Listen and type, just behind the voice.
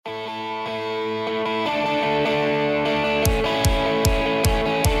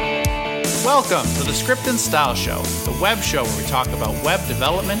Welcome to the Script and Style Show, the web show where we talk about web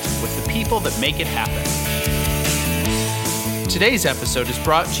development with the people that make it happen. Today's episode is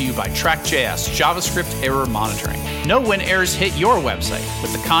brought to you by Track.js JavaScript Error Monitoring. Know when errors hit your website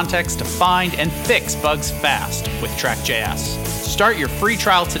with the context to find and fix bugs fast with Track.js. Start your free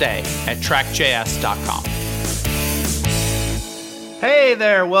trial today at trackjs.com. Hey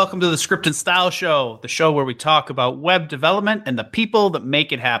there, welcome to the Script and Style Show, the show where we talk about web development and the people that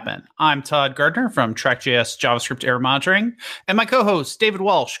make it happen. I'm Todd Gardner from Track.js JavaScript Error Monitoring, and my co-host, David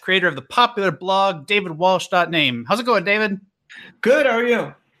Walsh, creator of the popular blog, davidwalsh.name. How's it going, David? Good, how are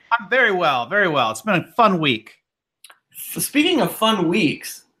you? I'm very well, very well. It's been a fun week. Speaking of fun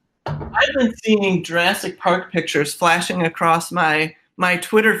weeks, I've been seeing Jurassic Park pictures flashing across my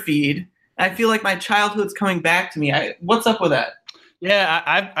Twitter feed. I feel like my childhood's coming back to me. What's up with that?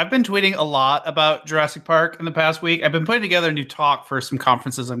 Yeah, I've been tweeting a lot about Jurassic Park in the past week. I've been putting together a new talk for some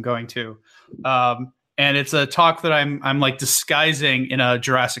conferences I'm going to, and it's a talk that I'm like disguising in a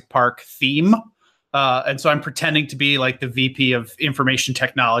Jurassic Park theme, and so I'm pretending to be like the VP of Information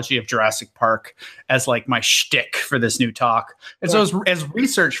Technology of Jurassic Park as like my shtick for this new talk. And so as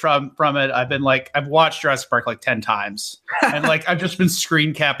research from it, I've watched Jurassic Park like 10 times, and like I've just been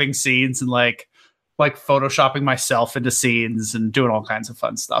screen capping scenes and like photoshopping myself into scenes and doing all kinds of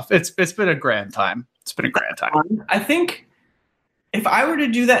fun stuff. It's been a grand time. I think if I were to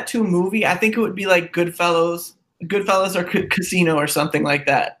do that to a movie, I think it would be like Goodfellas or Casino or something like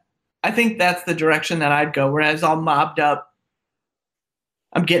that. I think that's the direction that I'd go, whereas all mobbed up,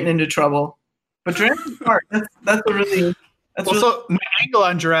 I'm getting into trouble. But Jurassic Park, that's a really... So my angle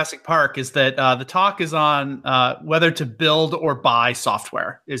on Jurassic Park is that the talk is on whether to build or buy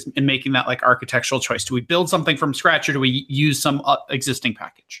software in making that like architectural choice. Do we build something from scratch or do we use some existing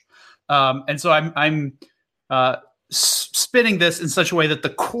package? And so I'm spinning this in such a way that the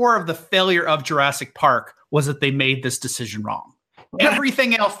core of the failure of Jurassic Park was that they made this decision wrong.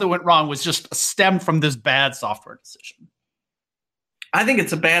 Everything else that went wrong was just stemmed from this bad software decision. I think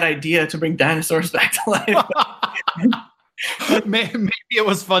it's a bad idea to bring dinosaurs back to life. Maybe it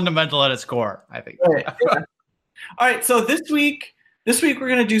was fundamental at its core, I think. Right. Yeah. All right, so this week we're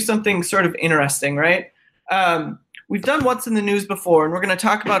going to do something sort of interesting, right? We've done What's in the News before, and we're going to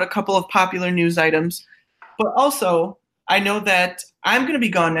talk about a couple of popular news items. But also, I know that I'm going to be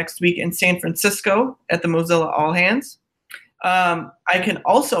gone next week in San Francisco at the Mozilla All Hands. I can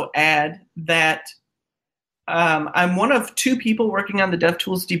also add that I'm one of two people working on the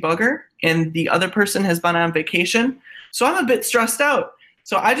DevTools debugger, and the other person has been on vacation. So I'm a bit stressed out.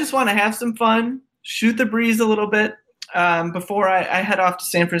 So I just want to have some fun, shoot the breeze a little bit before I head off to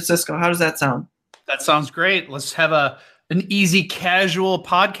San Francisco. How does that sound? That sounds great. Let's have an easy, casual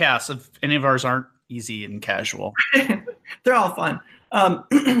podcast. If any of ours aren't easy and casual. They're all fun.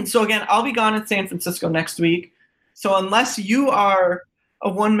 So again, I'll be gone in San Francisco next week. So unless you are a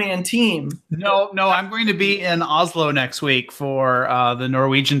one-man team. No, I'm going to be in Oslo next week for the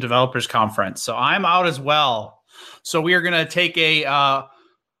Norwegian Developers Conference. So I'm out as well. So we are going to take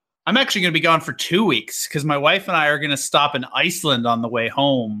I'm actually going to be gone for 2 weeks because my wife and I are going to stop in Iceland on the way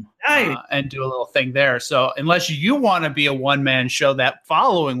home and do a little thing there. So unless you want to be a one-man show that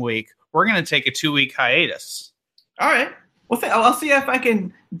following week, we're going to take a 2-week hiatus. All right. Well, I'll see if I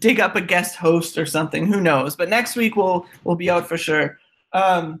can dig up a guest host or something. Who knows? But next week we'll be out for sure.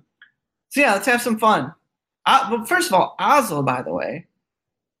 So yeah, let's have some fun. But first of all, Oslo, by the way.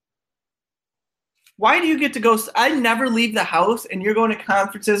 Why do you get to go? I never leave the house, and you're going to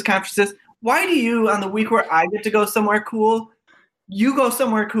conferences. Why do you, on the week where I get to go somewhere cool, you go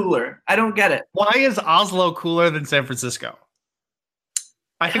somewhere cooler? I don't get it. Why is Oslo cooler than San Francisco?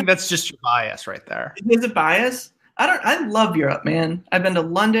 I think that's just your bias right there. Is it bias? I love Europe, man. I've been to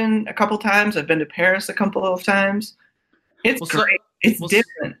London a couple times. I've been to Paris a couple of times. It's great. It's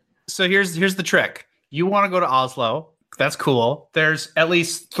different. So here's the trick. You want to go to Oslo. That's cool. There's at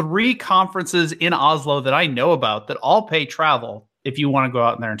least 3 conferences in Oslo that I know about that all pay travel if you want to go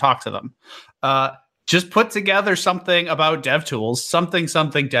out in there and talk to them. Just put together something about DevTools, something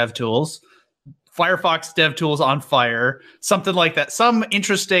DevTools, Firefox DevTools on fire, something like that, some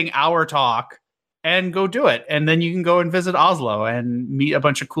interesting hour talk, and go do it. And then you can go and visit Oslo and meet a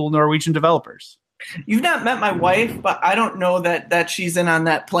bunch of cool Norwegian developers. You've not met my wife, but I don't know that she's in on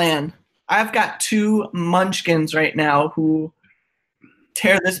that plan. I've got 2 munchkins right now who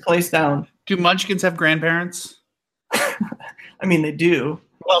tear this place down. Do munchkins have grandparents? I mean, they do.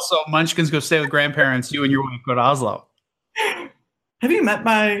 Well, so munchkins go stay with grandparents. You and your wife go to Oslo. Have you met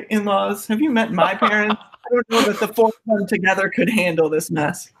my in-laws? Have you met my parents? I don't know that the 4 of them together could handle this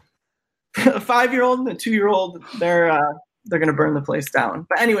mess. A 5-year-old and a 2-year-old, they're going to burn the place down.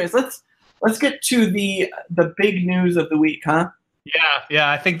 But anyways, let's let's get to the big news of the week, huh? Yeah.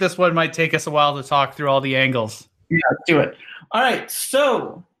 I think this one might take us a while to talk through all the angles. Yeah, let's do it. All right,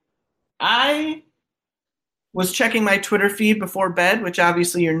 so I was checking my Twitter feed before bed, which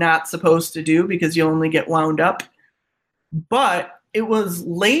obviously you're not supposed to do because you only get wound up. But it was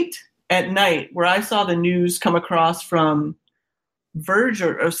late at night where I saw the news come across from Verge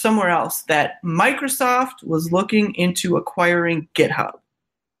or somewhere else that Microsoft was looking into acquiring GitHub.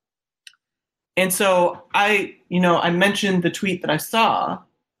 And so I mentioned the tweet that I saw,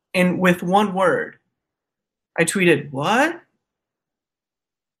 and with one word, I tweeted, "What?"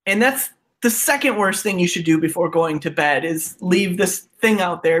 And that's the second worst thing you should do before going to bed is leave this thing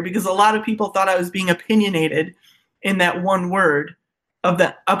out there, because a lot of people thought I was being opinionated in that one word of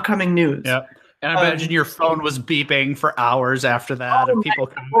the upcoming news. Yeah. And I imagine your phone was beeping for hours after that of people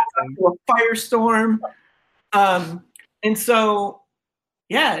coming to a firestorm. And so,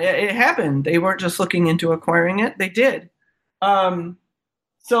 yeah, it happened. They weren't just looking into acquiring it. They did.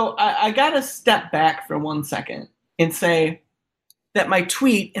 So I got to step back for 1 second and say that my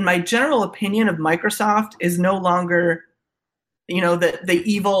tweet and my general opinion of Microsoft is no longer, the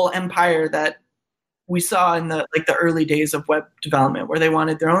evil empire that we saw in the early days of web development, where they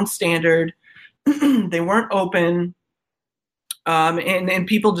wanted their own standard. They weren't open, and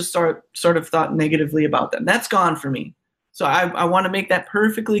people just sort of thought negatively about them. That's gone for me. So I want to make that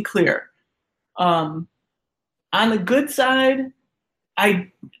perfectly clear. On the good side,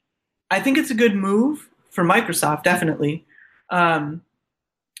 I think it's a good move for Microsoft, definitely. And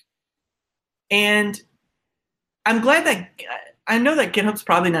I'm glad that I know that GitHub's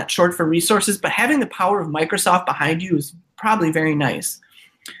probably not short for resources, but having the power of Microsoft behind you is probably very nice.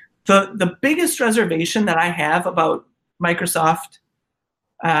 The biggest reservation that I have about Microsoft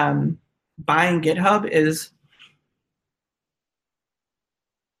buying GitHub is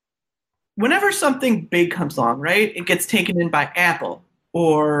whenever something big comes along, right? It gets taken in by Apple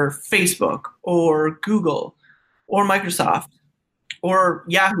or Facebook or Google or Microsoft or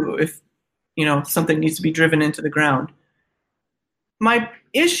Yahoo if something needs to be driven into the ground. My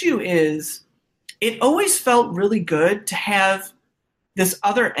issue is it always felt really good to have this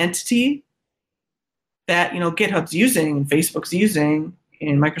other entity that GitHub's using and Facebook's using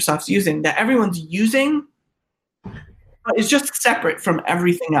and Microsoft's using, that everyone's using, but it's just separate from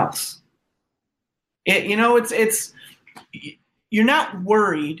everything else. It's you're not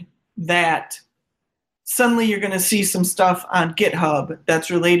worried that suddenly you're going to see some stuff on GitHub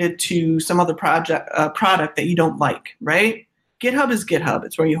that's related to some other product that you don't like, right? GitHub is GitHub.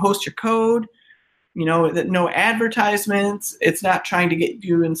 It's where you host your code. No advertisements. It's not trying to get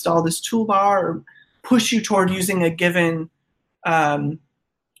you to install this toolbar or push you toward using a given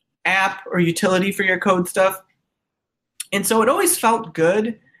app or utility for your code stuff. And so it always felt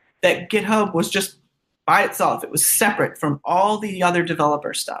good that GitHub was just by itself. It was separate from all the other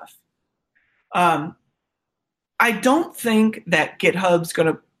developer stuff. I don't think that GitHub's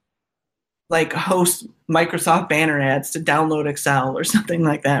going to host Microsoft banner ads to download Excel or something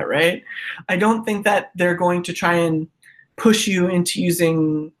like that, right? I don't think that they're going to try and push you into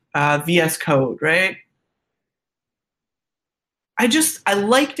using VS Code, right? I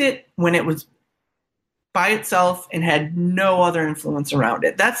liked it when it was by itself and had no other influence around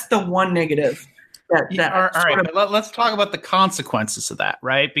it. That's the one negative. All right, but let's talk about the consequences of that,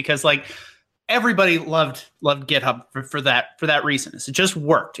 right? Because everybody loved GitHub for that reason. It just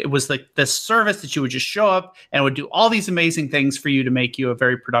worked. It was this service that you would just show up and it would do all these amazing things for you to make you a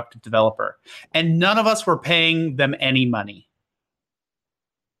very productive developer. And none of us were paying them any money.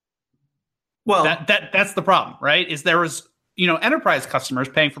 Well, that's the problem, right? Is there was enterprise customers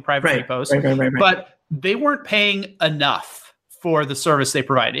paying for private repos, right. But they weren't paying enough for the service they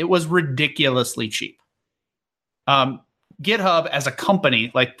provide. It was ridiculously cheap. GitHub as a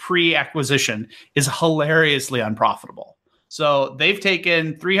company, pre-acquisition, is hilariously unprofitable. So they've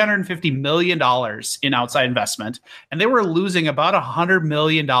taken $350 million in outside investment, and they were losing about $100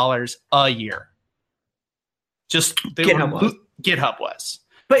 million a year. GitHub was.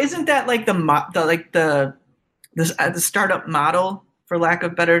 But isn't that the startup model, for lack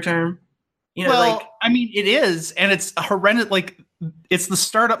of a better term? It is, and it's horrendous. It's the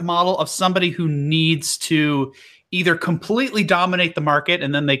startup model of somebody who needs to either completely dominate the market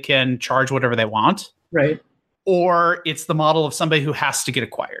and then they can charge whatever they want, right? Or it's the model of somebody who has to get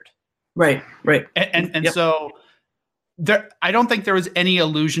acquired, right? And so I don't think there was any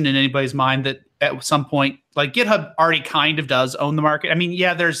illusion in anybody's mind that at some point, GitHub already kind of does own the market. I mean,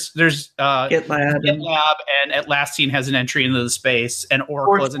 yeah, there's GitLab and Atlassian has an entry into the space, and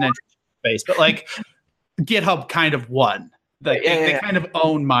Oracle has an entry into the space, but GitHub kind of won. Like they kind of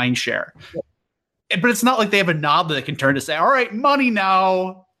own mindshare. But it's not like they have a knob that they can turn to say, all right, money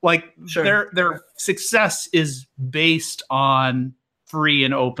now. Like their success is based on free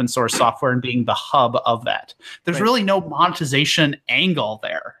and open source software and being the hub of that. There's really no monetization angle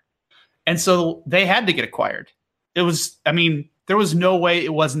there. And so they had to get acquired. There was no way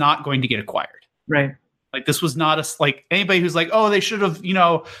it was not going to get acquired. Right. Like this was not like anybody who's like, oh, they should have,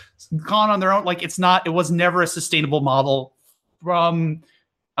 gone on their own. Like it was never a sustainable model from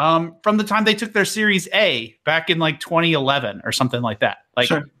the time they took their Series A back in like 2011 or something like that. Like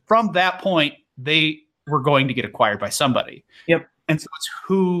from that point, they were going to get acquired by somebody. Yep. And so it's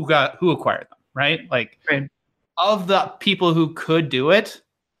who acquired them, right? Like of the people who could do it,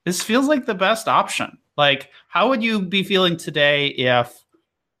 this feels like the best option. Like, how would you be feeling today if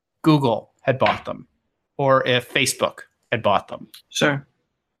Google had bought them, or if Facebook had bought them? Sure.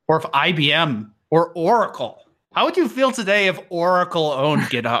 Or if IBM or Oracle? How would you feel today if Oracle owned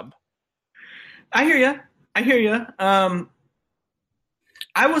GitHub? I hear you. I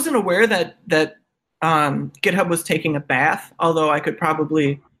wasn't aware that GitHub was taking a bath, although I could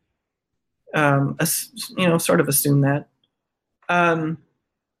probably, sort of assume that.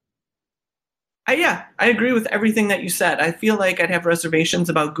 I agree with everything that you said. I feel like I'd have reservations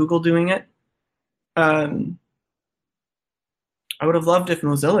about Google doing it. I would have loved if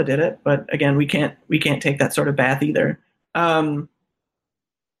Mozilla did it, but again, we can't take that sort of bath either. Now,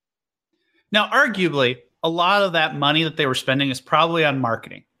 arguably, a lot of that money that they were spending is probably on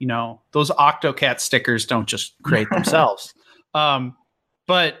marketing. Those Octocat stickers don't just create themselves.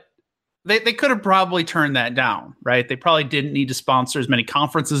 But they could have probably turned that down, right? They probably didn't need to sponsor as many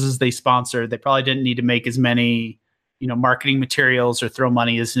conferences as they sponsored. They probably didn't need to make as many, marketing materials or throw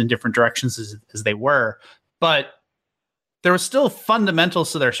money in different directions as they were. But there was still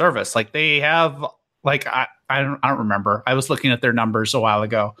fundamentals to their service. Like they have, like I don't remember. I was looking at their numbers a while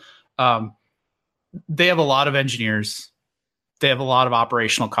ago. They have a lot of engineers. They have a lot of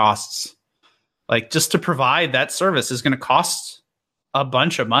operational costs. Like just to provide that service is going to cost a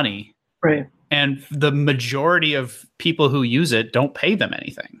bunch of money. Right. And the majority of people who use it don't pay them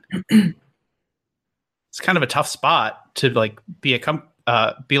anything. It's kind of a tough spot to like be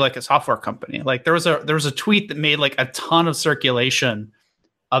like a software company. Like there was a tweet that made like a ton of circulation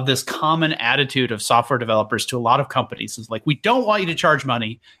of this common attitude of software developers to a lot of companies. Is like, we don't want you to charge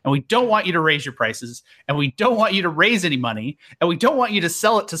money, and we don't want you to raise your prices, and we don't want you to raise any money, and we don't want you to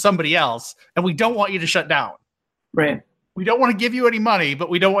sell it to somebody else, and we don't want you to shut down. Right. We don't want to give you any money, but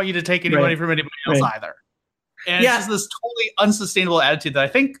we don't want you to take any money from anybody else either. And it's just this totally unsustainable attitude that I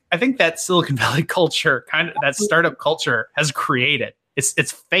think that Silicon Valley culture, kind of that startup culture, has created.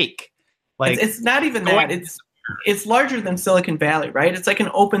 It's fake. Like it's not even that. It's larger than Silicon Valley, right? It's like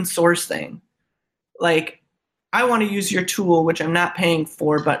an open source thing. Like, I want to use your tool, which I'm not paying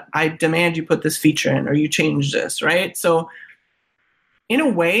for, but I demand you put this feature in or you change this, right? So in a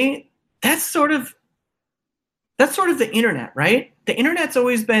way, that's sort of the internet, right? The internet's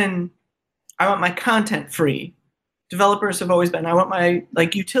always been, I want my content free. Developers have always been, I want my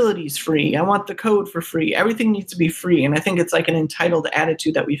utilities free. I want the code for free. Everything needs to be free. And I think it's like an entitled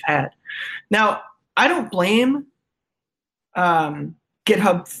attitude that we've had. Now, I don't blame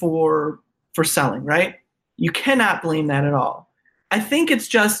GitHub for selling, right? You cannot blame that at all. I think it's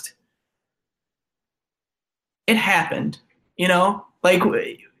just, it happened,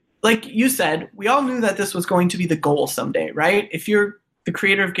 like you said, we all knew that this was going to be the goal someday, right? If you're the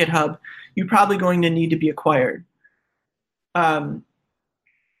creator of GitHub, you're probably going to need to be acquired.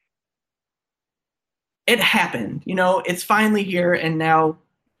 It happened, it's finally here, and now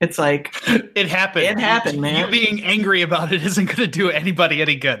it's like it happened. It happened, man. You being angry about it isn't going to do anybody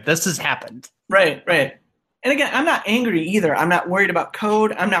any good. This has happened. Right. And again, I'm not angry either. I'm not worried about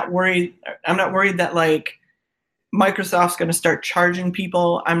code. I'm not worried that like Microsoft's going to start charging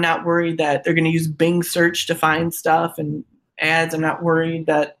people. I'm not worried that they're going to use Bing search to find stuff and ads. I'm not worried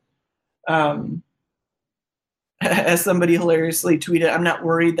that, as somebody hilariously tweeted, I'm not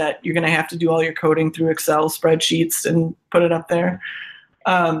worried that you're going to have to do all your coding through Excel spreadsheets and put it up there.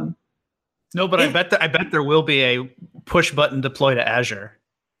 No, but I bet there will be a push button deploy to Azure.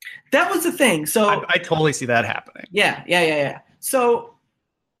 That was the thing. So I totally see that happening. Yeah. So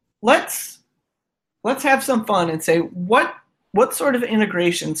let's have some fun and say what sort of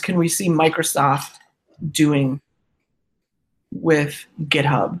integrations can we see Microsoft doing with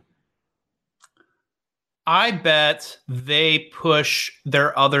GitHub? I bet they push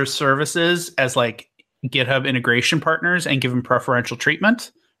their other services as like GitHub integration partners and give them preferential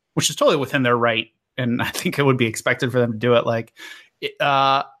treatment, which is totally within their right. And I think it would be expected for them to do it. Like,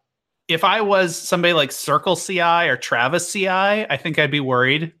 if I was somebody like Circle CI or Travis CI, I think I'd be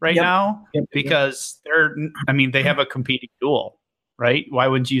worried right now because they have a competing tool, right? Why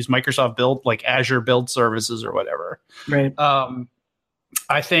wouldn't you use Microsoft Build, like Azure Build Services or whatever? Right.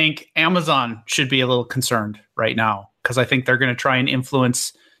 I think Amazon should be a little concerned right now because I think they're going to try and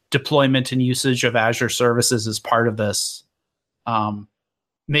influence deployment and usage of Azure services as part of this.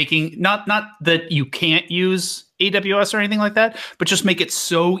 Making not that you can't use AWS or anything like that, but just make it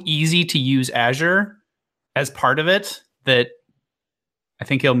so easy to use Azure as part of it that I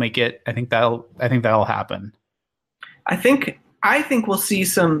think he'll make it. I think that'll happen. I think we'll see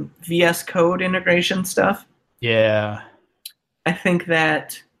some VS Code integration stuff. Yeah. I think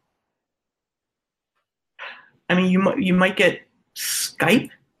that, I mean, you might get Skype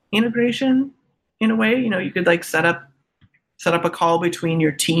integration in a way. You could like set up a call between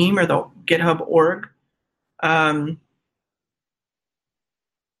your team or the GitHub org. I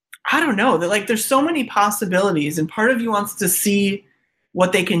don't know. There's so many possibilities, and part of you wants to see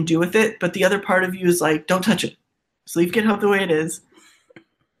what they can do with it, but the other part of you is like, don't touch it. Just leave GitHub the way it is.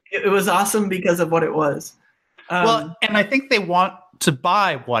 It was awesome because of what it was. Well, and I think they want to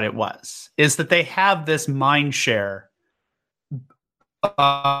buy what it was, is that they have this mind share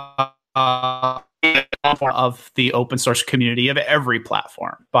of the open source community of every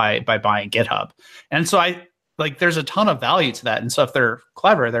platform by buying GitHub. And so there's a ton of value to that. And so if they're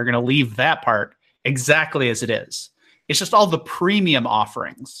clever, they're going to leave that part exactly as it is. It's just all the premium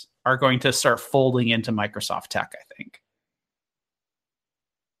offerings are going to start folding into Microsoft tech, I think.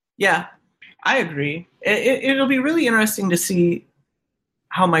 Yeah, I agree. It'll be really interesting to see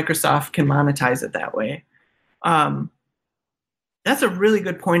how Microsoft can monetize it that way. That's a really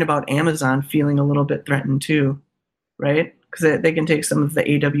good point about Amazon feeling a little bit threatened too, right? Because they can take some of the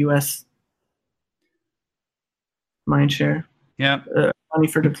AWS mindshare. Yeah. Money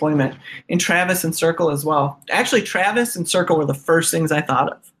for deployment. And Travis and Circle as well. Actually, Travis and Circle were the first things I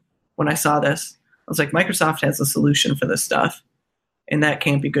thought of when I saw this. I was like, Microsoft has a solution for this stuff. And that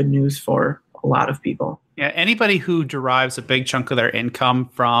can't be good news for a lot of people. Yeah, anybody who derives a big chunk of their income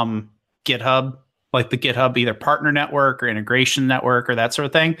from GitHub, like the GitHub either partner network or integration network or that sort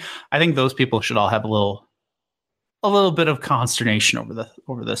of thing, I think those people should all have a little bit of consternation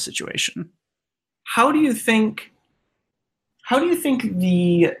over the situation. How do you think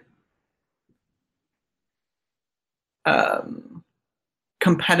the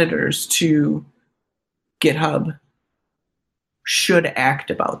competitors to GitHub should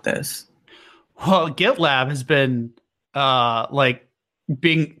act about this? Well, GitLab has been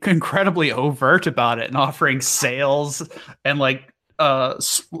being incredibly overt about it and offering sales and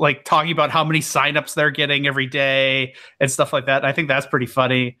talking about how many signups they're getting every day and stuff like that. I think that's pretty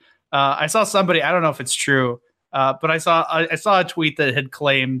funny. I saw somebody, I don't know if it's true, but I saw a tweet that had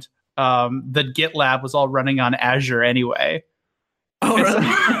claimed that GitLab was all running on Azure anyway. Oh, really?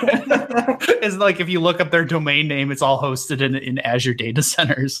 It's like if you look up their domain name, it's all hosted in Azure data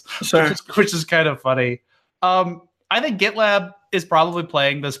centers, sure. which is kind of funny. I think GitLab is probably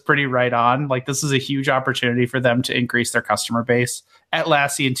playing this pretty right on. Like, this is a huge opportunity for them to increase their customer base.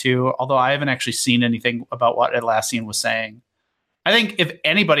 Atlassian too, although I haven't actually seen anything about what Atlassian was saying. I think if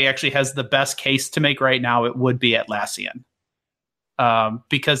anybody actually has the best case to make right now, it would be Atlassian,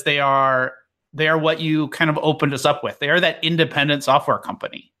 because they are what you kind of opened us up with. They are that independent software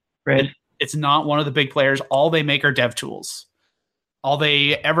company. Right. It's not one of the big players. All they make are dev tools. All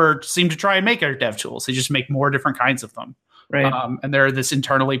they ever seem to try and make are dev tools. They just make more different kinds of them. Right. And they're this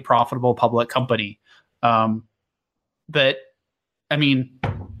internally profitable public company. That, I mean,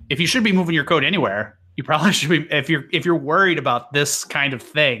 if you should be moving your code anywhere, you probably should be. If you're worried about this kind of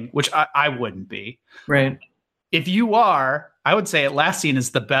thing, which I wouldn't be. Right. If you are, I would say Atlassian is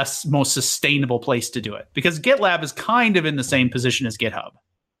the best, most sustainable place to do it, because GitLab is kind of in the same position as GitHub.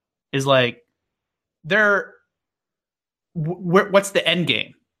 Is like, what's the end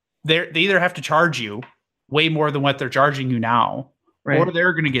game? They either have to charge you way more than what they're charging you now, right, or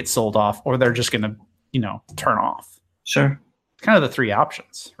they're going to get sold off, or they're just going to, turn off. Sure. It's kind of the three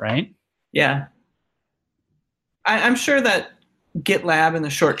options, right? Yeah. I'm sure that GitLab in the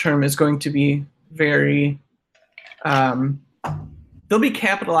short term is going to be very, they'll be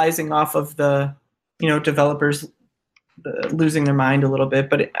capitalizing off of the, developers losing their mind a little bit,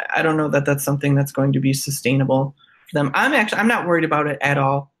 but I don't know that that's something that's going to be sustainable for them. I'm not worried about it at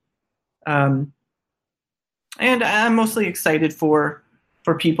all. And I'm mostly excited for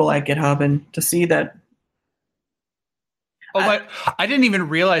people at GitHub and to see that. I didn't even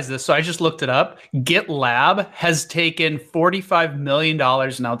realize this, so I just looked it up. GitLab has taken $45 million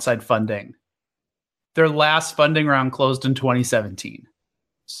in outside funding. Their last funding round closed in 2017.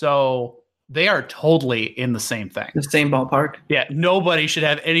 So they are totally in the same thing. The same ballpark. Yeah, nobody should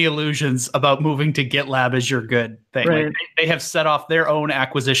have any illusions about moving to GitLab as your good thing. Right. Like they have set off their own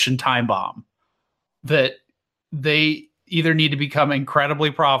acquisition time bomb that they either need to become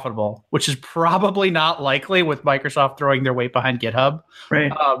incredibly profitable, which is probably not likely with Microsoft throwing their weight behind GitHub,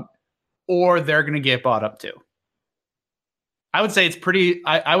 Right. Or they're going to get bought up too. I would say it's pretty.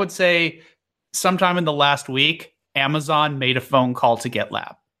 I would say sometime in the last week, Amazon made a phone call to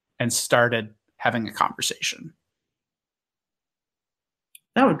GitLab and started having a conversation.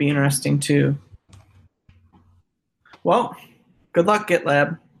 That would be interesting too. Well, good luck,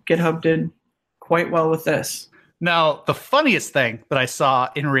 GitLab. GitHub did quite well with this. Now, the funniest thing that I saw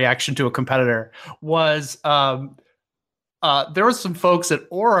in reaction to a competitor was there was some folks at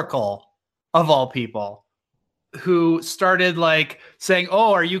Oracle, of all people, who started like saying,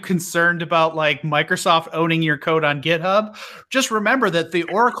 "Oh, are you concerned about like Microsoft owning your code on GitHub? Just remember that the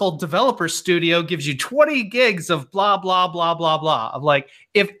Oracle Developer Studio gives you 20 gigs of blah, blah, blah, blah, blah." Of like,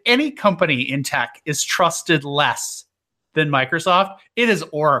 if any company in tech is trusted less than Microsoft, it is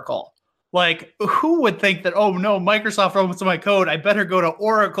Oracle. Like, who would think that, oh no, Microsoft owns my code, I better go to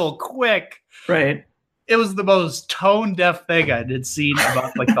Oracle quick. Right. It was the most tone deaf thing I had seen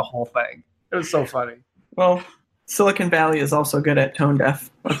about like the whole thing. It was so funny. Well, Silicon Valley is also good at tone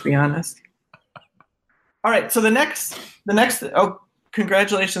deaf, let's be honest. All right, so the next,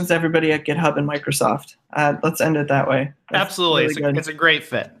 congratulations to everybody at GitHub and Microsoft. Let's end it that way. That's absolutely. Really it's a great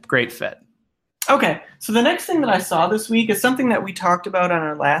fit. Great fit. Okay, so the next thing that I saw this week is something that we talked about on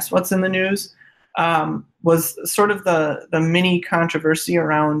our last What's in the News, was sort of the mini controversy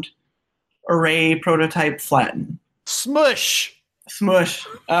around Array prototype flatten. Smush.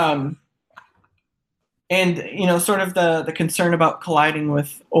 And, you know, sort of the concern about colliding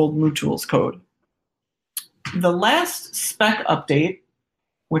with old MooTools code. The last spec update,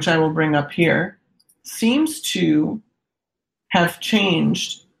 which I will bring up here, seems to have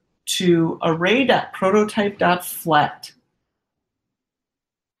changed to array.prototype.flat.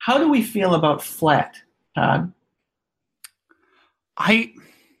 How do we feel about flat, Todd? I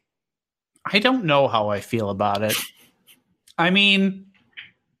don't know how I feel about it. I mean,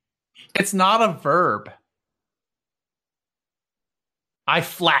 it's not a verb. I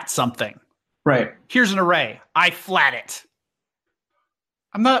flat something. Right. Here's an array. I flat it.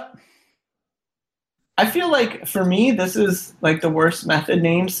 I feel like, for me, this is like the worst method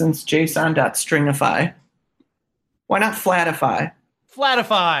name since JSON.stringify. Why not flatify?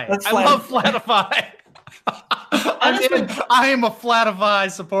 Flatify. I love flatify. I am a flatify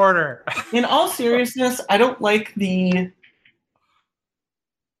supporter. In all seriousness, I don't like I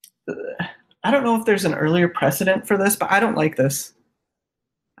don't know if there's an earlier precedent for this, but I don't like this.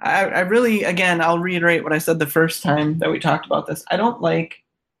 I really, again, I'll reiterate what I said the first time that we talked about this. I don't like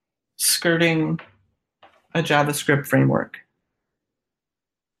skirting a JavaScript framework,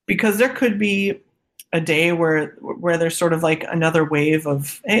 because there could be a day where there's sort of like another wave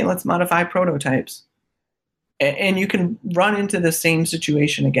of, hey, let's modify prototypes. And you can run into the same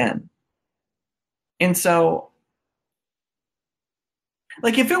situation again. And so,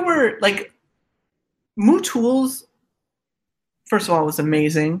 like, if it were like MooTools, first of all, was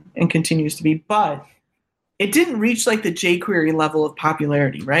amazing and continues to be, but it didn't reach like the jQuery level of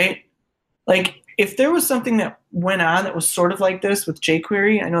popularity, right? Like, if there was something that went on that was sort of like this with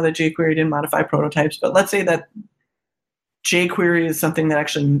jQuery, I know that jQuery didn't modify prototypes, but let's say that jQuery is something that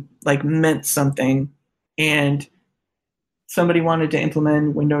actually like meant something, and somebody wanted to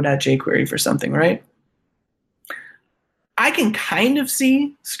implement window.jQuery for something, right? I can kind of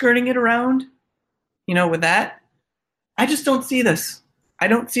see skirting it around, you know, with that. I just don't see this. I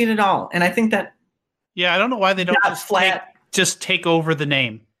don't see it at all. And I think that... Yeah, I don't know why they don't just take over the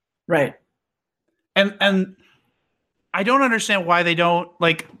name. Right. And I don't understand why they don't,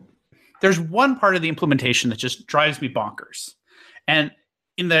 like, there's one part of the implementation that just drives me bonkers. And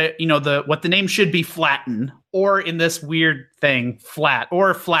in the what the name should be, flatten, or in this weird thing, flat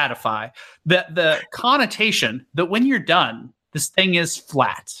or flatify, the connotation that when you're done, this thing is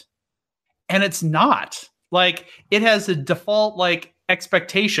flat. And it's not. Like, it has a default like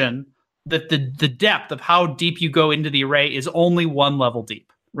expectation that the depth of how deep you go into the array is only one level deep.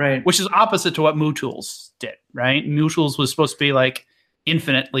 Right. Which is opposite to what MooTools did, right? MooTools was supposed to be like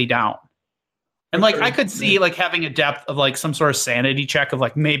infinitely down. And like, I could see like having a depth of like some sort of sanity check of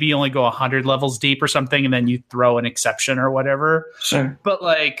like maybe you only go 100 levels deep or something, and then you throw an exception or whatever. Sure. But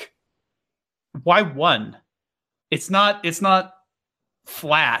like, why one? It's not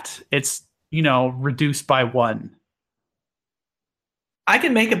flat. It's, you know, reduced by one. I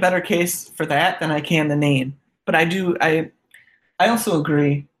can make a better case for that than I can the name. But I I also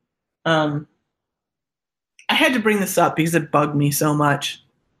agree. I had to bring this up because it bugged me so much.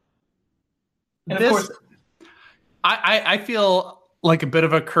 And of course, I feel like a bit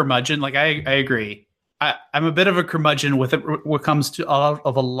of a curmudgeon. Like I agree. I'm a bit of a curmudgeon with it when it comes to a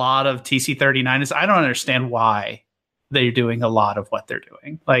lot of TC39. Is I don't understand why they're doing a lot of what they're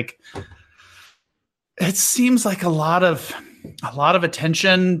doing. Like it seems like a lot of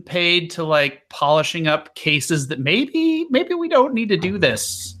attention paid to like polishing up cases that maybe we don't need to do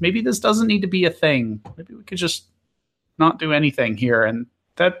this. Maybe this doesn't need to be a thing. Maybe we could just not do anything here, and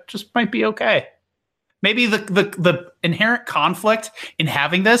that just might be okay. Maybe the inherent conflict in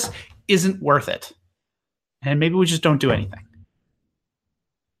having this isn't worth it. And maybe we just don't do anything.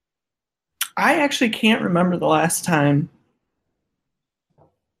 I actually can't remember the last time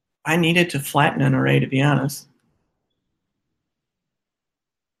I needed to flatten an array, to be honest.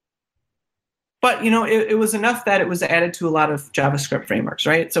 But, it was enough that it was added to a lot of JavaScript frameworks,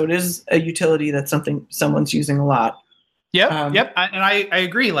 right? So it is a utility that's something someone's using a lot. Yep. I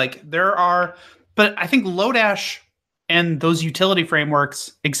agree. Like there are, but I think Lodash and those utility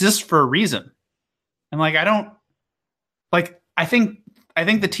frameworks exist for a reason. And like, I think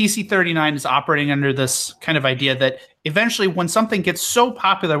the TC39 is operating under this kind of idea that eventually when something gets so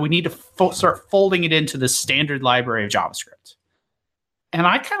popular, we need to start folding it into the standard library of JavaScript. And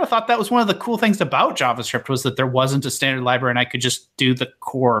I kind of thought that was one of the cool things about JavaScript was that there wasn't a standard library and I could just do the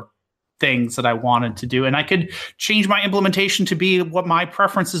core things that I wanted to do. And I could change my implementation to be what my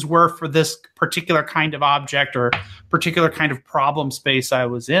preferences were for this particular kind of object or particular kind of problem space I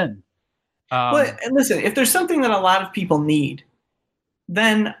was in. Well, listen, if there's something that a lot of people need,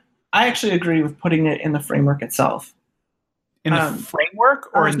 then I actually agree with putting it in the framework itself. In the framework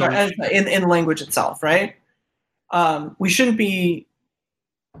or in the language itself, right? We shouldn't be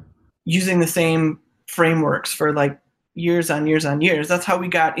using the same frameworks for like years on years on years. That's how we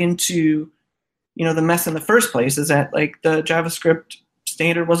got into, the mess in the first place, is that like the JavaScript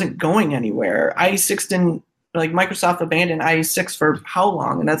standard wasn't going anywhere. IE6 didn't, like Microsoft abandoned IE6 for how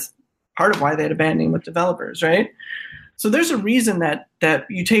long? And that's part of why they had abandoned with developers, right? So there's a reason that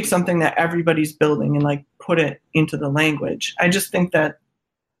you take something that everybody's building and like put it into the language. I just think that.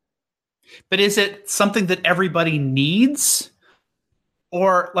 But is it something that everybody needs?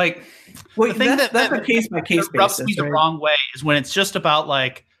 Or like, well, that's a case by case basis. Rubs me the wrong way is when it's just about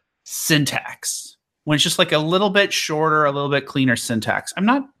like syntax. When it's just like a little bit shorter, a little bit cleaner syntax. I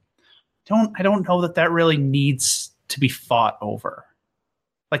don't know that really needs to be fought over.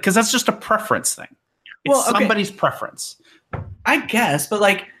 Like, because that's just a preference thing. It's somebody's preference. I guess, but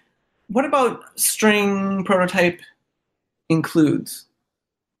like, what about string prototype includes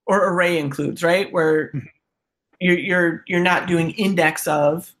or array includes, right? Where you're not doing index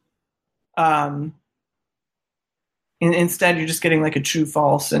of, instead you're just getting like a true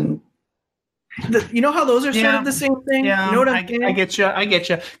false, and how those are sort of the same thing. Yeah, you know what I'm saying? I get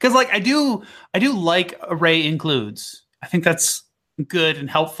you. Because like I do like array includes. I think that's good and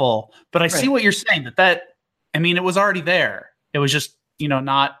helpful. But I see what you're saying. It was already there. It was just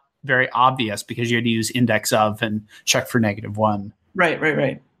not very obvious because you had to use index of and check for -1.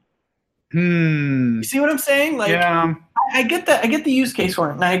 Right. You see what I'm saying? Like, yeah. I get that. I get the use case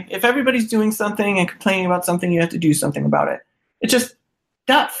for it. And if everybody's doing something and complaining about something, you have to do something about it. It just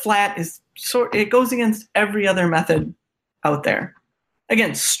 .flat is it goes against every other method out there.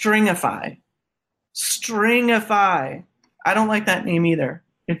 Again, stringify. I don't like that name either.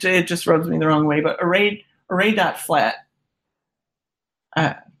 It just rubs me the wrong way. But array.flat.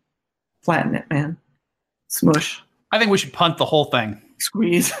 Flatten it, man. Smush. I think we should punt the whole thing.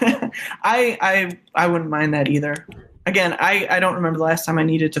 Squeeze. I wouldn't mind that either. Again, I don't remember the last time I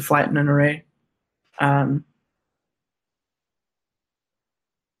needed to flatten an array. I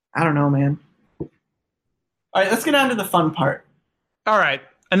don't know, man. All right, let's get on to the fun part. All right,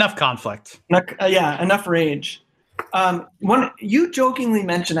 enough conflict. Enough rage. You jokingly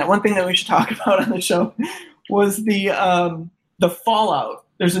mentioned that one thing that we should talk about on the show was the Fallout.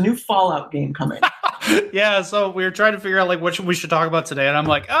 There's a new Fallout game coming. Yeah, so we were trying to figure out like what we should talk about today, and I'm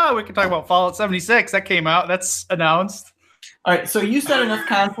like, we can talk about Fallout 76. That came out. That's announced. All right, so you said enough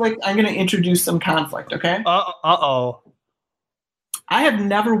conflict. I'm going to introduce some conflict, okay? Uh-oh. I have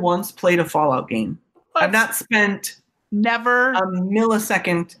never once played a Fallout game. What? I've not spent never a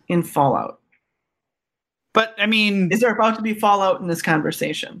millisecond in Fallout. But, I mean... Is there about to be Fallout in this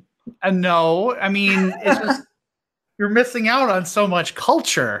conversation? No. I mean, it's just... You're missing out on so much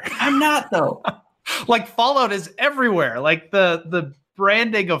culture. I'm not, though. Like, Fallout is everywhere. Like, the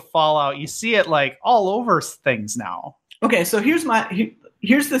branding of Fallout, you see it, like, all over things now. Okay, so here's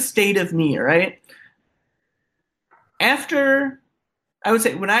the state of me, right? After I would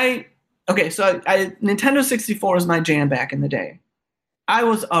say so Nintendo 64 was my jam back in the day. I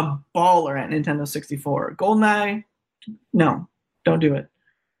was a baller at Nintendo 64. GoldenEye, no, don't do it.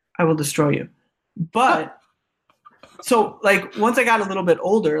 I will destroy you. But so like once I got a little bit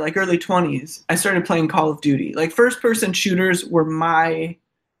older, like early 20s, I started playing Call of Duty. Like first person shooters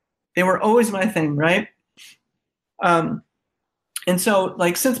they were always my thing, right? And so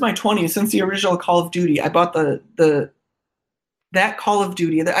like since my 20s, since the original Call of Duty, I bought that Call of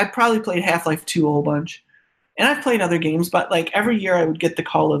Duty. I probably played Half-Life 2 a whole bunch. And I've played other games, but like every year I would get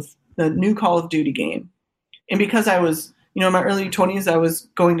the new Call of Duty game. And because I was, in my early 20s, I was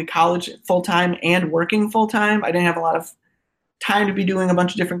going to college full time and working full time. I didn't have a lot of time to be doing a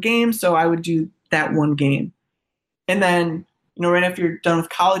bunch of different games, so I would do that one game. And then, right after you're done with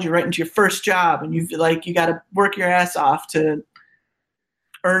college, you're right into your first job, and you got to work your ass off to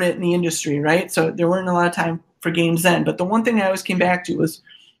earn it in the industry, right? So there weren't a lot of time for games then. But the one thing I always came back to was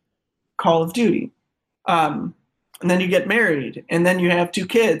Call of Duty. And then you get married, and then you have 2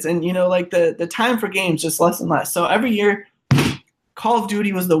 kids, and the time for games just less and less. So every year, Call of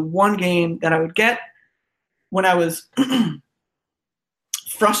Duty was the one game that I would get when I was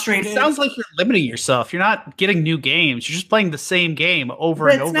frustrated. It sounds like you're limiting yourself. You're not getting new games. You're just playing the same game over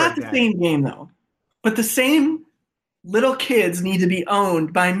and over again. It's not the same game though. But the same little kids need to be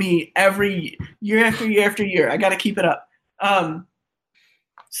owned by me every year after year after year. I got to keep it up.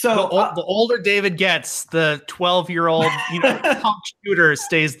 So the older David gets, the 12-year-old punk shooter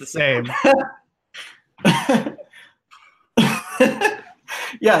stays the same.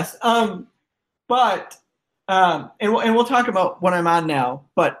 Yes. And we'll talk about what I'm on now.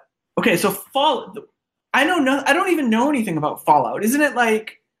 But okay, so I don't even know anything about Fallout. Isn't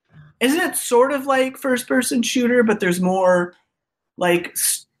it sort of like first-person shooter, but there's more like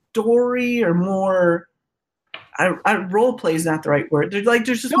story or more? Role play is not the right word. There's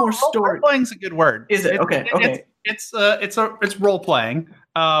just more story. Role playing is a good word. Is it? Okay. It's role playing.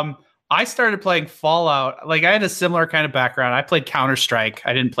 I started playing Fallout. Like I had a similar kind of background. I played Counter-Strike.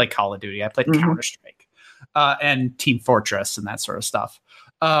 I didn't play Call of Duty. I played Counter-Strike and Team Fortress and that sort of stuff.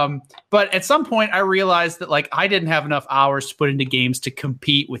 But at some point, I realized that like I didn't have enough hours to put into games to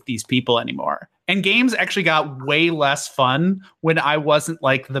compete with these people anymore. And games actually got way less fun when I wasn't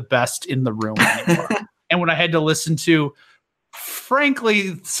like the best in the room anymore. And when I had to listen to,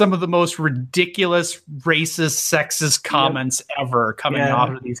 frankly, some of the most ridiculous, racist, sexist comments ever coming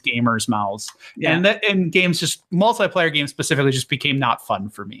out of these gamers' mouths. Yeah. And multiplayer games specifically just became not fun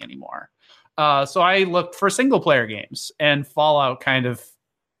for me anymore. So I looked for single player games, and Fallout kind of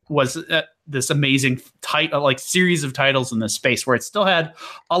was this amazing series of titles in this space where it still had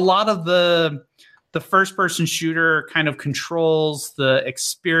a lot of the first person shooter kind of controls, the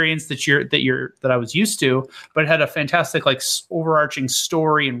experience that I was used to, but it had a fantastic like overarching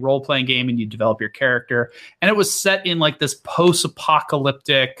story and role playing game, and you develop your character, and it was set in like this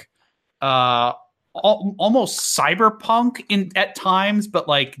post-apocalyptic, almost cyberpunk at times, but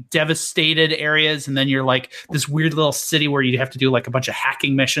like devastated areas, and then you're like this weird little city where you have to do like a bunch of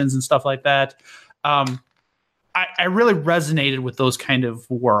hacking missions and stuff like that. I really resonated with those kind of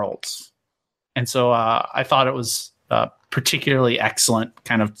worlds. And so I thought it was a particularly excellent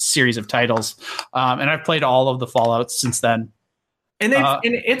kind of series of titles. And I've played all of the Fallouts since then. And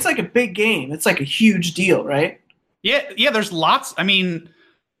it's like a big game. It's like a huge deal, right? Yeah, there's lots. I mean,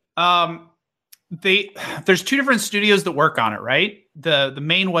 there's 2 different studios that work on it, right? The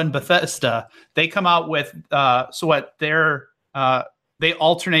main one, Bethesda, they come out with they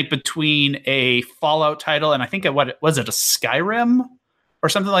alternate between a Fallout title and I think a Skyrim or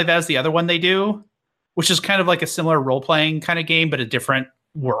something like that is the other one they do, which is kind of like a similar role-playing kind of game, but a different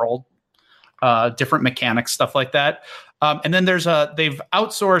world, different mechanics, stuff like that. And then they've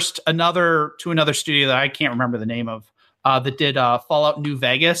outsourced to another studio that I can't remember the name of, that did Fallout New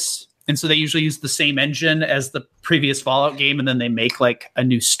Vegas. And so they usually use the same engine as the previous Fallout game, and then they make like a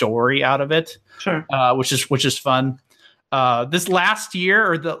new story out of it. Sure. Which is fun. This last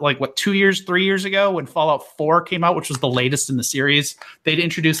year, or 3 years ago, when Fallout 4 came out, which was the latest in the series, they'd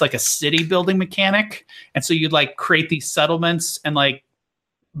introduced like a city building mechanic. And so you'd like create these settlements and like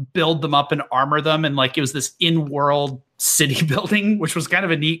build them up and armor them. And like it was this in-world city building, which was kind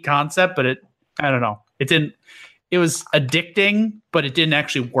of a neat concept, but I don't know. It was addicting, but it didn't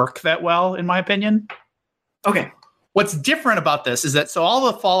actually work that well, in my opinion. Okay. What's different about this is that all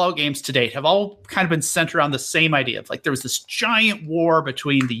the Fallout games to date have all kind of been centered around the same idea. It's like there was this giant war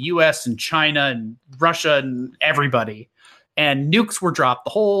between the US and China and Russia and everybody, and nukes were dropped.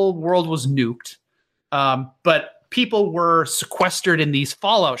 The whole world was nuked. But people were sequestered in these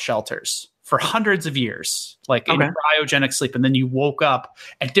Fallout shelters for hundreds of years, like in Okay. cryogenic sleep, and then you woke up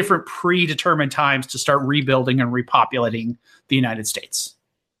at different predetermined times to start rebuilding and repopulating the United States.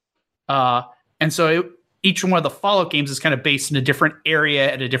 And so each one of the Fallout games is kind of based in a different area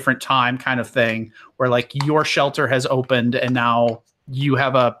at a different time, kind of thing, where like your shelter has opened and now you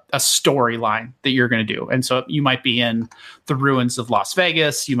have a storyline that you're going to do. And so you might be in the ruins of Las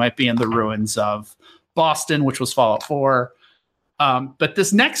Vegas, you might be in the ruins of Boston, which was Fallout 4. But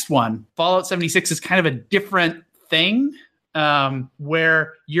this next one, Fallout 76, is kind of a different thing,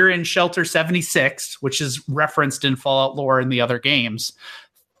 where you're in Shelter 76, which is referenced in Fallout lore in the other games.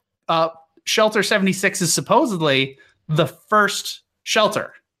 Shelter 76 is supposedly the first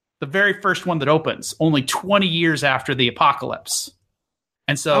shelter, the very first one that opens, only 20 years after the apocalypse.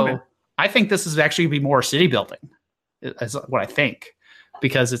 And so I think this is actually going to be more city building, is what I think,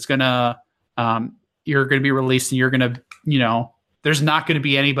 because it's going to, you're going to be released and you're going to, you know, there's not going to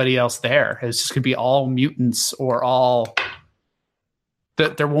be anybody else there. It's just going to be all mutants or all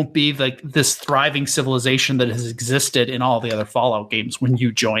that. There won't be like this thriving civilization that has existed in all the other Fallout games when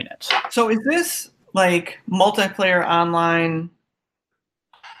you join it. So is this like multiplayer online?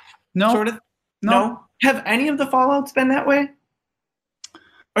 No, Sort of. No. Have any of the Fallouts been that way?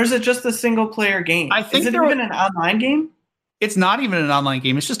 Or is it just a single player game? I think is it even an online game? It's not even an online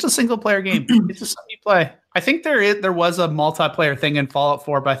game. It's just a single player game. It's just something you play. I think there was a multiplayer thing in Fallout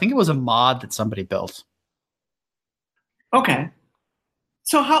 4, but I think it was a mod that somebody built. Okay.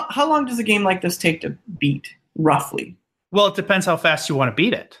 So how long does a game like this take to beat, roughly? Well, it depends how fast you want to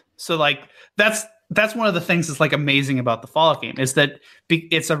beat it. So like that's one of the things that's like amazing about the Fallout game is that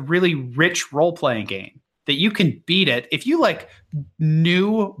it's a really rich role-playing game that you can beat it if you like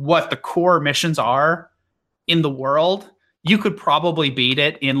knew what the core missions are in the world. You could probably beat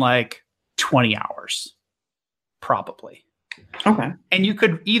it in like 20 hours, probably. Okay. And you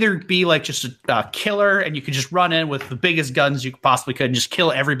could either be like just a killer and you could just run in with the biggest guns you possibly could and just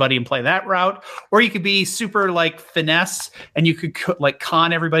kill everybody and play that route. Or you could be super like finesse and you could like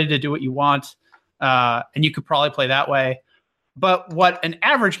con everybody to do what you want. And you could probably play that way. But what an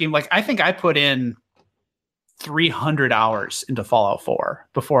average game, like I think I put in 300 hours into Fallout 4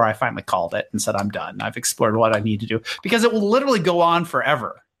 before I finally called it and said, I'm done. I've explored what I need to do, because it will literally go on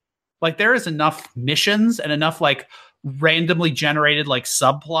forever. Like there is enough missions and enough like randomly generated like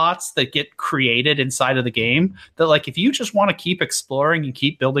subplots that get created inside of the game that like, if you just want to keep exploring and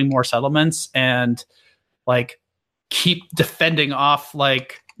keep building more settlements and like keep defending off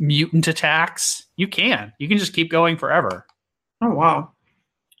like mutant attacks, you can just keep going forever. Oh, wow.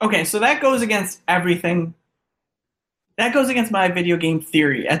 Okay. So that goes against everything. That goes against my video game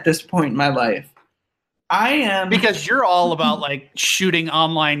theory at this point in my life. I am, because you're all about like shooting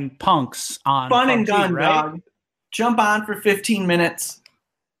online punks on fun PUBG, and gun, right? dog. Jump on for 15 minutes,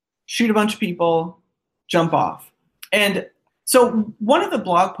 shoot a bunch of people, jump off. And so one of the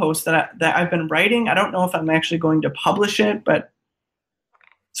blog posts that I've been writing, I don't know if I'm actually going to publish it, but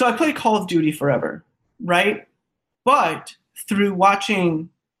so I play Call of Duty forever, right? But through watching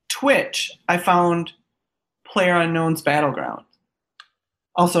Twitch, I found PlayerUnknown's Battleground,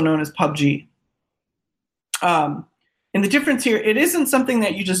 also known as PUBG. And the difference here, it isn't something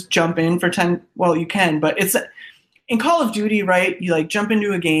that you just jump in for 10, well, you can, but it's in Call of Duty, right? You like jump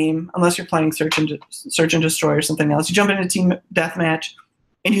into a game, unless you're playing Search and Destroy or something else. You jump into a team deathmatch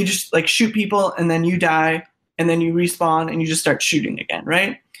and you just like shoot people and then you die and then you respawn and you just start shooting again,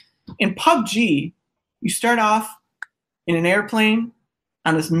 right? In PUBG, you start off in an airplane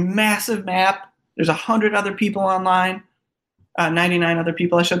on this massive map. There's 100 other people online, 99 other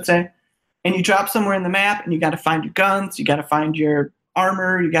people, I should say. And you drop somewhere in the map and you got to find your guns, you got to find your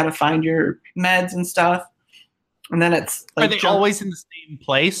armor, you got to find your meds and stuff. And then it's like, are they always in the same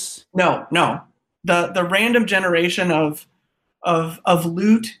place? No. The random generation of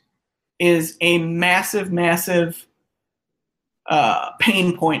loot is a massive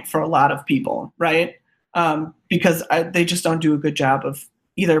pain point for a lot of people, right? Because they just don't do a good job of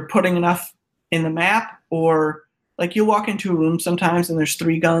either putting enough in the map, or like you'll walk into a room sometimes and there's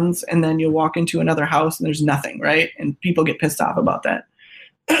 3 guns, and then you'll walk into another house and there's nothing, right? And people get pissed off about that.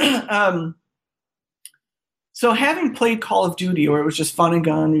 So having played Call of Duty, where it was just fun and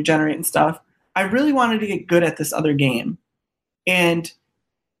gun, regenerate and stuff, I really wanted to get good at this other game. And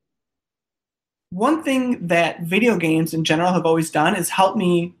one thing that video games in general have always done is help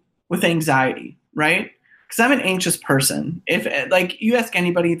me with anxiety, right? Because I'm an anxious person. If like you ask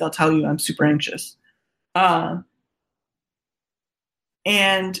anybody, they'll tell you I'm super anxious. And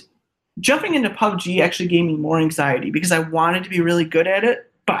jumping into PUBG actually gave me more anxiety because I wanted to be really good at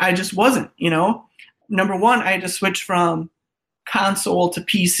it, but I just wasn't, Number one, I had to switch from console to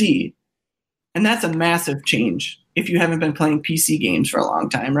PC. And that's a massive change if you haven't been playing PC games for a long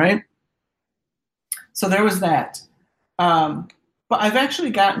time, right? So there was that. But I've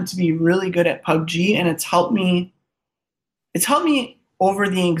actually gotten to be really good at PUBG, and it's helped me over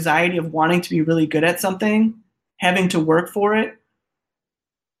the anxiety of wanting to be really good at something, having to work for it.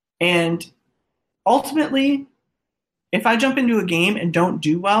 And ultimately, if I jump into a game and don't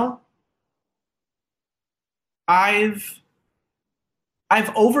do well, I've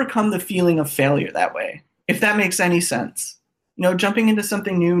overcome the feeling of failure that way, if that makes any sense. You know, jumping into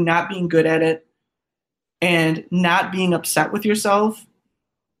something new, not being good at it, and not being upset with yourself,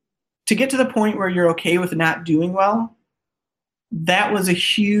 to get to the point where you're okay with not doing well, that was a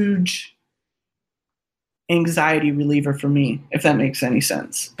huge anxiety reliever for me, if that makes any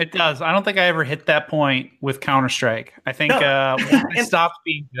sense. It does. I don't think I ever hit that point with Counter-Strike. I think when I stopped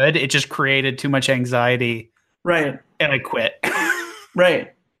being good, it just created too much anxiety. Right. And I quit.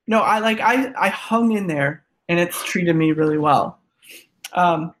 Right. No, I hung in there, and it's treated me really well.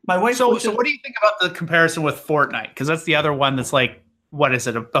 My wife. So what do you think about the comparison with Fortnite? Because that's the other one that's like, what is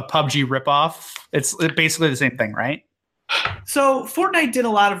it? A PUBG ripoff? It's basically the same thing, right? So Fortnite did a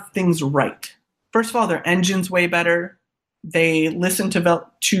lot of things right. First of all, their engine's way better. They listen to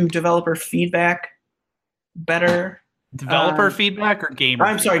developer feedback better. Developer feedback or gamer?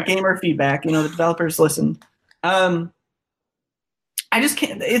 I'm sorry, gamer feedback. You know, the developers listen. I just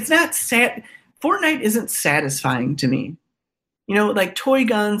can't. It's not sad. Fortnite isn't satisfying to me. You know, like toy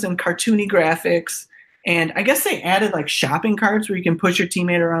guns and cartoony graphics. And I guess they added like shopping carts where you can push your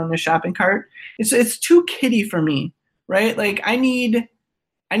teammate around in a shopping cart. It's too kiddie for me, right? Like I need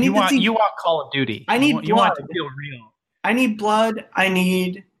you want Call of Duty. I need you want to feel real. I need blood. I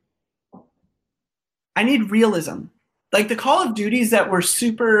need realism. Like the Call of Duties that were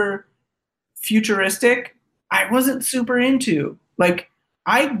super futuristic, I wasn't super into. Like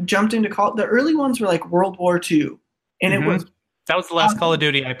I jumped into the early ones were like World War II, and it was that was the last Call of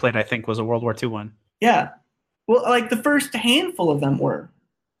Duty I played. I think was a World War II one. Yeah, well, like the first handful of them were,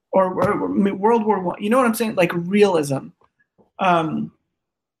 or World War I. You know what I'm saying? Like realism.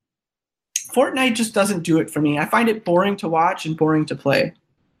 Fortnite just doesn't do it for me. I find it boring to watch and boring to play.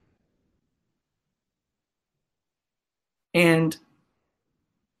 And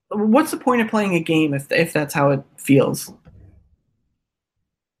what's the point of playing a game if that's how it feels?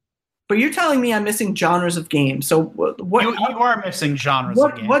 But you're telling me I'm missing genres of games. So what? You are missing genres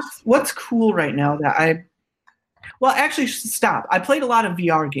of games. What's cool right now that I? Well, actually, stop. I played a lot of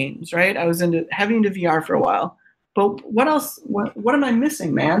VR games, right? I was heavy into VR for a while. But what else? What am I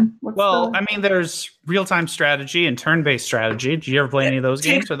missing, man? I mean, there's real-time strategy and turn-based strategy. Did you ever play any of those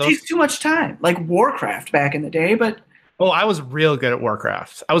games? It takes too much time. Like Warcraft back in the day, but. Well, I was real good at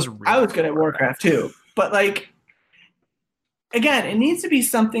Warcraft. I was good at Warcraft too. But like, again, it needs to be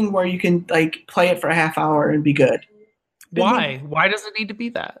something where you can like play it for a half hour and be good. Why? Why does it need to be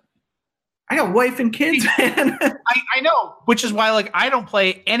that? I got wife and kids, man. I know, which is why like I don't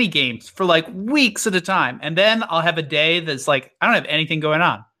play any games for like weeks at a time, and then I'll have a day that's like I don't have anything going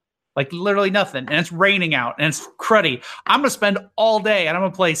on, like literally nothing, and it's raining out and it's cruddy. I'm gonna spend all day and I'm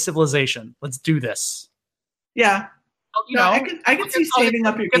gonna play Civilization. Let's do this. Yeah, I can see saving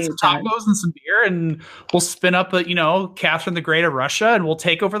up your get some tacos and some beer, and we'll spin up Catherine the Great of Russia, and we'll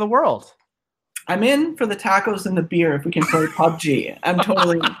take over the world. I'm in for the tacos and the beer if we can play PUBG. I'm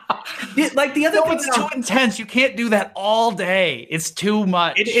totally like the other thing. It's too intense. You can't do that all day. It's too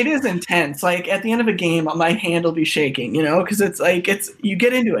much. It is intense. Like at the end of a game, my hand will be shaking, because it's like you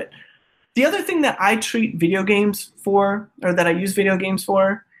get into it. The other thing that I treat video games for, or that I use video games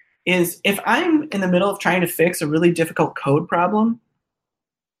for, is if I'm in the middle of trying to fix a really difficult code problem,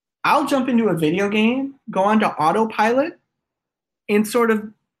 I'll jump into a video game, go onto autopilot, and sort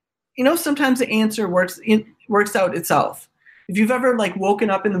of. Sometimes the answer works out itself. If you've ever like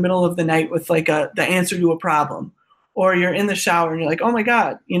woken up in the middle of the night with like the answer to a problem, or you're in the shower and you're like, oh my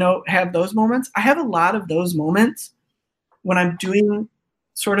God, have those moments. I have a lot of those moments when I'm doing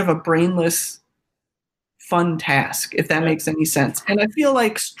sort of a brainless, fun task, if that makes any sense. And I feel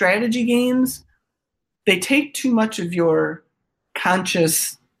like strategy games, they take too much of your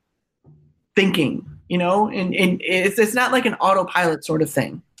conscious thinking, and it's not like an autopilot sort of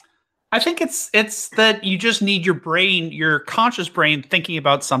thing. I think it's that you just need your conscious brain thinking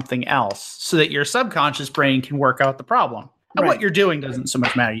about something else so that your subconscious brain can work out the problem. And what you're doing doesn't so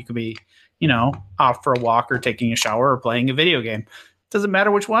much matter. You could be, off for a walk or taking a shower or playing a video game. Doesn't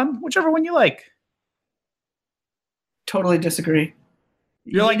matter whichever one you like. Totally disagree.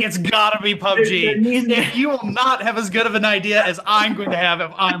 You're like, it's gotta be PUBG. You will not have as good of an idea as I'm going to have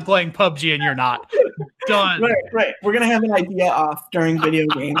if I'm playing PUBG and you're not. Done. Right. We're gonna have an idea off during video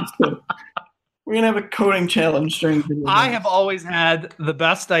games too. We're gonna have a coding challenge during video I games. have always had the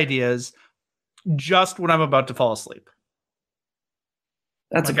best ideas just when I'm about to fall asleep.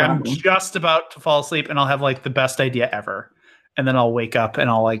 That's like a I'm problem. just about to fall asleep and I'll have like the best idea ever. And then I'll wake up and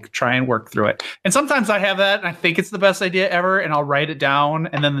I'll like try and work through it. And sometimes I have that and I think it's the best idea ever and I'll write it down.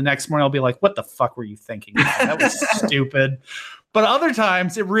 And then the next morning I'll be like, what the fuck were you thinking? That was stupid. But other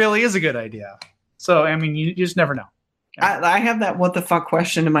times it really is a good idea. So, I mean, you just never know. I have that what the fuck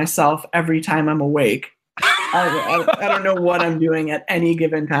question to myself every time I'm awake. I don't know what I'm doing at any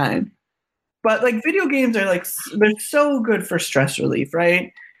given time. But like video games are like, they're so good for stress relief,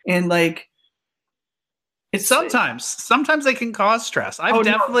 right? And like, it's sometimes they can cause stress. I've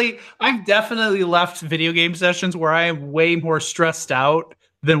definitely left video game sessions where I am way more stressed out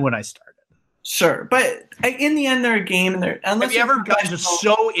than when I started. Sure, but in the end, they're a game, and have you ever gotten just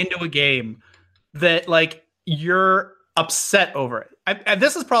so into a game that like you're upset over it? And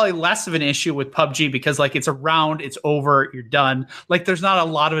this is probably less of an issue with PUBG because like it's a round, it's over, you're done. Like there's not a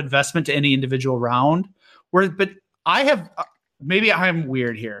lot of investment to any individual round. But I have maybe I'm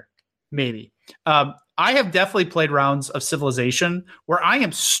weird here, maybe. I have definitely played rounds of Civilization where I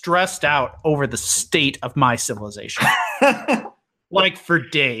am stressed out over the state of my civilization. Like for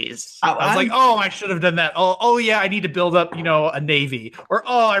days. I was like, oh, I should have done that. Oh yeah, I need to build up, a navy. Or,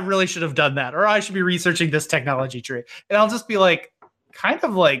 oh, I really should have done that. Or I should be researching this technology tree. And I'll just be like, kind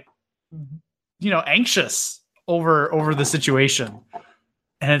of like, anxious over the situation.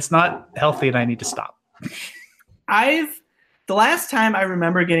 And it's not healthy and I need to stop. The last time I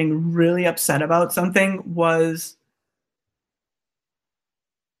remember getting really upset about something was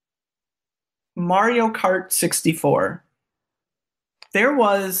Mario Kart 64. There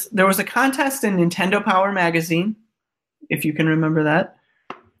was a contest in Nintendo Power magazine, if you can remember that,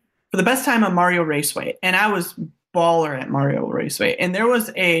 for the best time on Mario Raceway. And I was baller at Mario Raceway. And there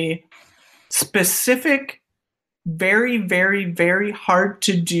was a specific, very, very, very hard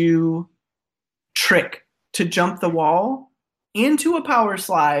to do trick to jump the wall into a power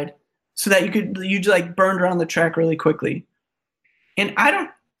slide so that you like burned around the track really quickly. And I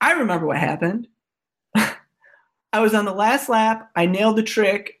remember what happened. I was on the last lap. I nailed the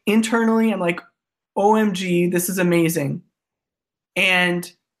trick. Internally, I'm like, OMG, this is amazing. And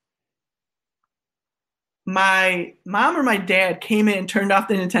my mom or my dad came in, turned off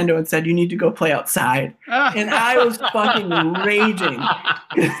the Nintendo and said, you need to go play outside. And I was fucking raging.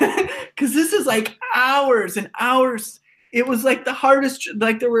 Because this is like hours and hours. It was like the hardest,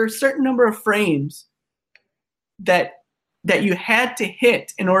 like there were a certain number of frames that you had to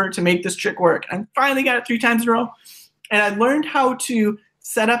hit in order to make this trick work. I finally got it 3 times in a row. And I learned how to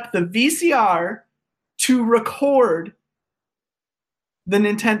set up the VCR to record the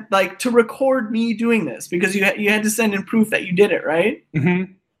Nintendo, like to record me doing this, because you had to send in proof that you did it, right?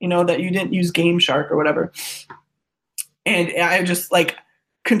 Mm-hmm. That you didn't use Game Shark or whatever. And I just like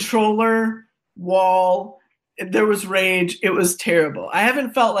controller, wall, there was rage. It was terrible. I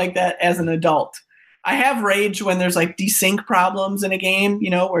haven't felt like that as an adult. I have rage when there's like desync problems in a game,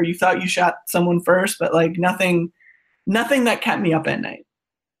 where you thought you shot someone first, but like nothing that kept me up at night.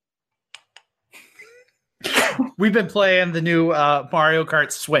 We've been playing the new Mario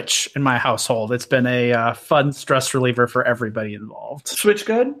Kart Switch in my household. It's been a fun stress reliever for everybody involved. Switch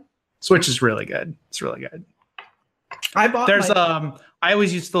good? Switch is really good. It's really good. I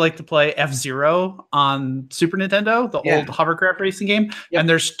always used to like to play F-Zero on Super Nintendo, the old hovercraft racing game. Yep. And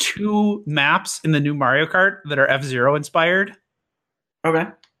there's 2 maps in the new Mario Kart that are F-Zero inspired. Okay.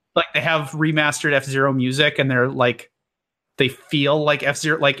 Like they have remastered F-Zero music and they're like, they feel like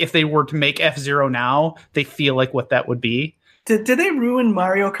F-Zero. Like if they were to make F-Zero now, they feel like what that would be. Did they ruin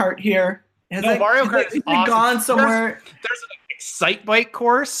Mario Kart here? Mario Kart is awesome. Gone somewhere. There's an Excitebike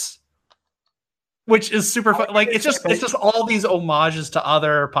course, which is super fun. Like it's just all these homages to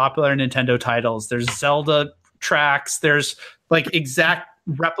other popular Nintendo titles. There's Zelda tracks. There's like exact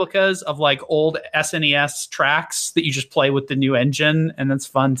replicas of like old SNES tracks that you just play with the new engine, and that's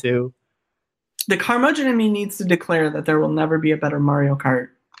fun too. The curmudgeon in me needs to declare that there will never be a better Mario Kart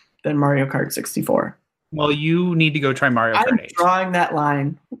than Mario Kart 64. Well, you need to go try Mario Kart 8. I'm drawing that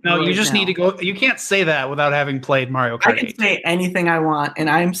line. No, you just need to go. You can't say that without having played Mario Kart 8. I can say anything I want, and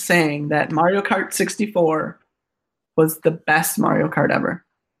I'm saying that Mario Kart 64 was the best Mario Kart ever.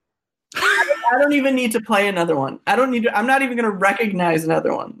 I don't even need to play another one. I'm not even going to recognize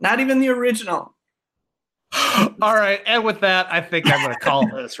another one. Not even the original. All right, and with that, I think I'm going to call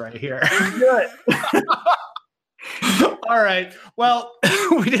this right here. Good. All right. Well,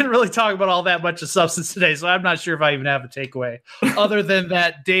 we didn't really talk about all that much of substance today, so I'm not sure if I even have a takeaway other than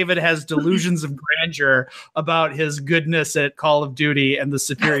that David has delusions of grandeur about his goodness at Call of Duty and the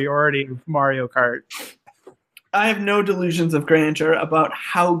superiority of Mario Kart. I have no delusions of grandeur about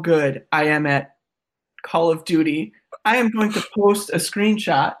how good I am at Call of Duty. I am going to post a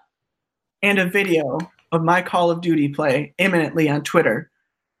screenshot and a video of my Call of Duty play imminently on Twitter.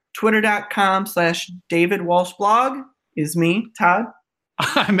 Twitter.com/DavidWalshBlog is me, Todd.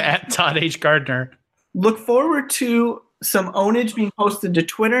 I'm at Todd H. Gardner. Look forward to some ownage being posted to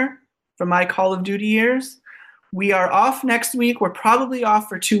Twitter from my Call of Duty years. We are off next week. We're probably off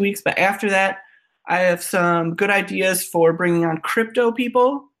for 2 weeks, but after that, I have some good ideas for bringing on crypto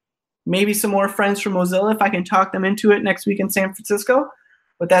people, maybe some more friends from Mozilla if I can talk them into it next week in San Francisco.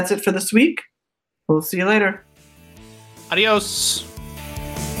 But that's it for this week. We'll see you later. Adios.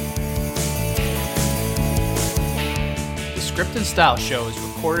 The Script and Style Show is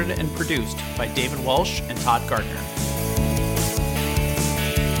recorded and produced by David Walsh and Todd Gardner.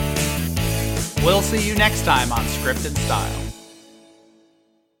 We'll see you next time on Script and Style.